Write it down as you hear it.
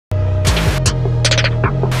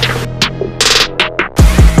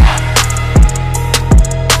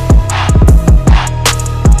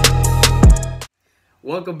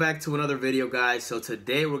Welcome back to another video, guys. So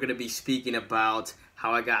today we're going to be speaking about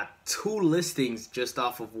how I got 2 listings just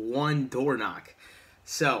off of 1 door knock.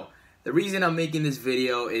 So the reason I'm making this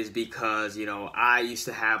video is because, I used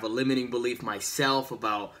to have a limiting belief myself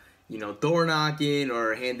about, door knocking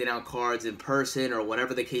or handing out cards in person or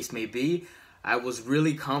whatever the case may be. I was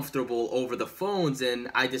really comfortable over the phones,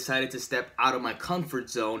 and I decided to step out of my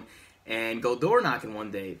comfort zone and go door knocking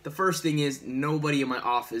one day. The first thing is, nobody in my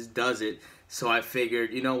office does it, so I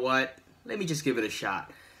figured, you know what, let me just give it a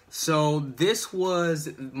shot. So this was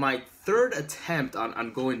my 3rd attempt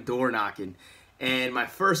on going door knocking, and my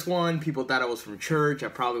first one, people thought I was from church. I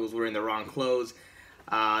probably was wearing the wrong clothes.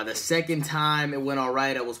 The second time it went all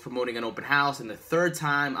right. I was promoting an open house, and the 3rd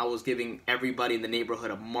time I was giving everybody in the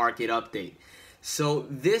neighborhood a market update. So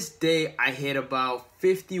this day I hit about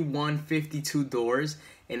 51, 52 doors,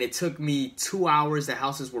 and it took me 2 hours. The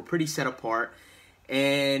houses were pretty set apart,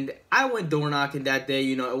 and I went door knocking that day.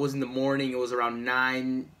 It was in the morning. It was around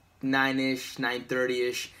 9-ish,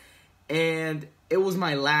 9:30-ish, and it was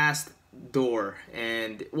my last door.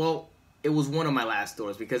 And well, it was one of my last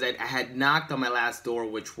doors because I had knocked on my last door,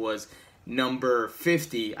 which was number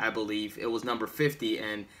 50, I believe. It was number 50,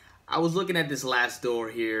 and I was looking at this last door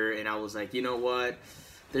here, and I was like, you know what?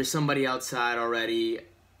 There's somebody outside already.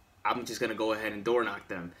 I'm just going to go ahead and door knock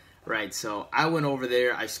them, right? So I went over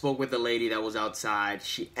there. I spoke with the lady that was outside.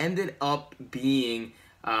 She ended up being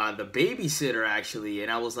the babysitter, actually,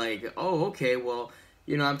 and I was like, oh, okay, well,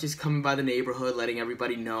 I'm just coming by the neighborhood, letting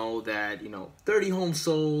everybody know that, 30 homes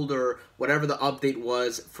sold or whatever the update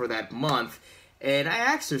was for that month. And I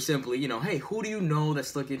asked her simply, hey, who do you know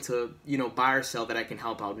that's looking to, buy or sell that I can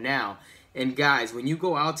help out now? And guys, when you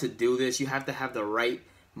go out to do this, you have to have the right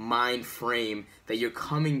mind frame that you're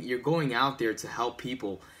going out there to help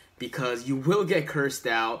people, because you will get cursed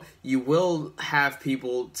out. You will have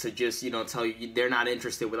people to just, tell you they're not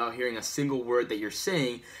interested without hearing a single word that you're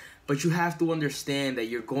saying. But you have to understand that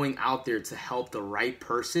you're going out there to help the right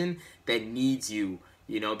person that needs you.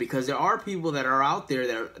 Because there are people that are out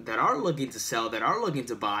there that are looking to sell, that are looking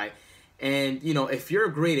to buy. And, if you're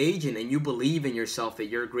a great agent and you believe in yourself, that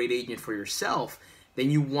you're a great agent for yourself,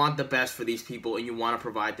 then you want the best for these people and you want to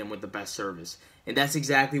provide them with the best service. And that's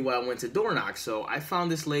exactly why I went to door knock. So I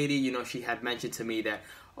found this lady, she had mentioned to me that,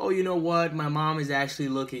 oh, you know what, my mom is actually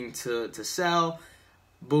looking to sell.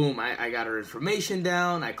 Boom, I got her information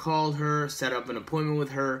down. I called her, set up an appointment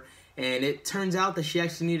with her, and it turns out that she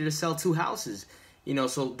actually needed to sell 2 houses.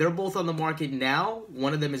 So they're both on the market now.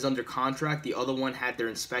 One of them is under contract. The other one had their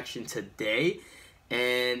inspection today.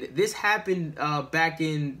 And this happened back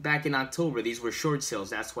in October. These were short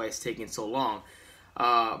sales. That's why it's taking so long.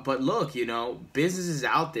 But look, business is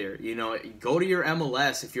out there. Go to your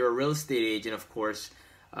MLS if you're a real estate agent, of course.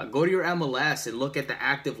 Go to your MLS and look at the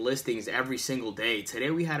active listings every single day.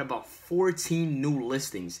 Today we had about 14 new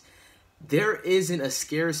listings. There isn't a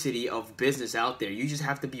scarcity of business out there. You just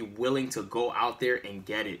have to be willing to go out there and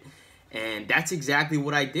get it. And that's exactly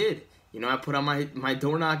what I did. I put on my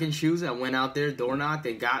door knocking shoes. I went out there, door knocked,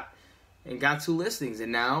 and got 2 listings.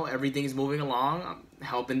 And now everything's moving along. I'm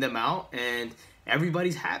helping them out, and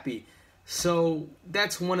everybody's happy. So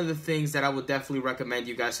that's one of the things that I would definitely recommend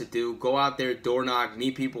you guys to do. Go out there, door knock,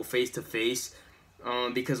 meet people face to face.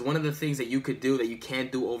 Because one of the things that you could do that you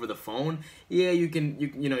can't do over the phone, yeah,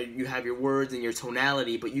 you have your words and your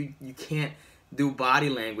tonality, but you can't do body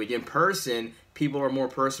language. In person, people are more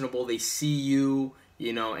personable. They see you,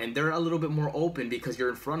 and they're a little bit more open because you're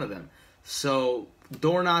in front of them. So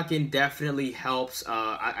door knocking definitely helps.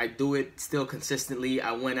 I do it still consistently.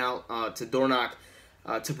 I went out to door knock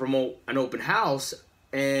to promote an open house,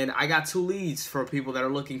 and I got 2 leads for people that are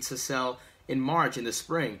looking to sell in March, in the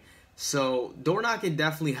spring. So door knocking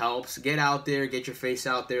definitely helps. Get out there, get your face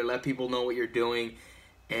out there, let people know what you're doing.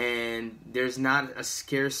 And there's not a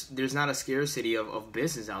scarcity of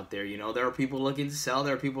business out there. There are people looking to sell,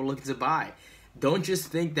 there are people looking to buy. Don't just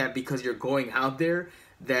think that because you're going out there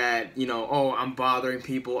that, oh, I'm bothering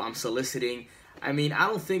people, I'm soliciting. I mean, I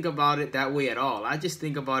don't think about it that way at all. I just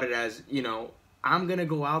think about it as, I'm going to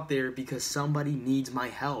go out there because somebody needs my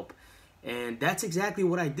help. And that's exactly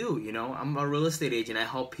what I do. I'm a real estate agent. I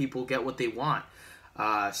help people get what they want.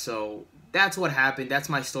 So that's what happened. That's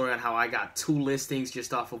my story on how I got 2 listings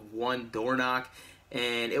just off of 1 door knock.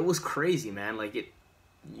 And it was crazy, man.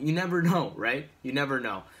 You never know, right? You never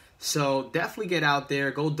know. So definitely get out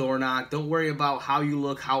there, go door knock. Don't worry about how you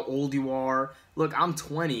look, how old you are. Look, I'm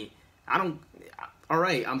 20. I'm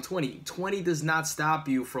 20. 20 does not stop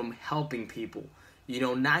you from helping people.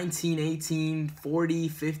 19, 18, 40,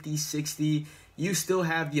 50, 60, you still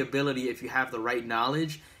have the ability, if you have the right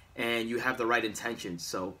knowledge and you have the right intentions.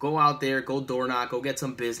 So go out there, go door knock, go get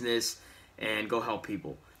some business, and go help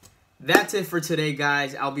people. That's it for today,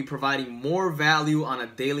 guys. I'll be providing more value on a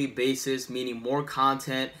daily basis, meaning more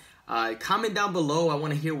content. Comment down below. I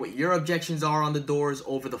want to hear what your objections are on the doors,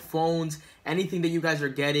 over the phones, anything that you guys are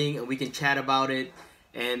getting, and we can chat about it.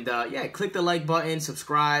 And yeah, click the like button,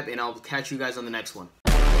 subscribe, and I'll catch you guys on the next one.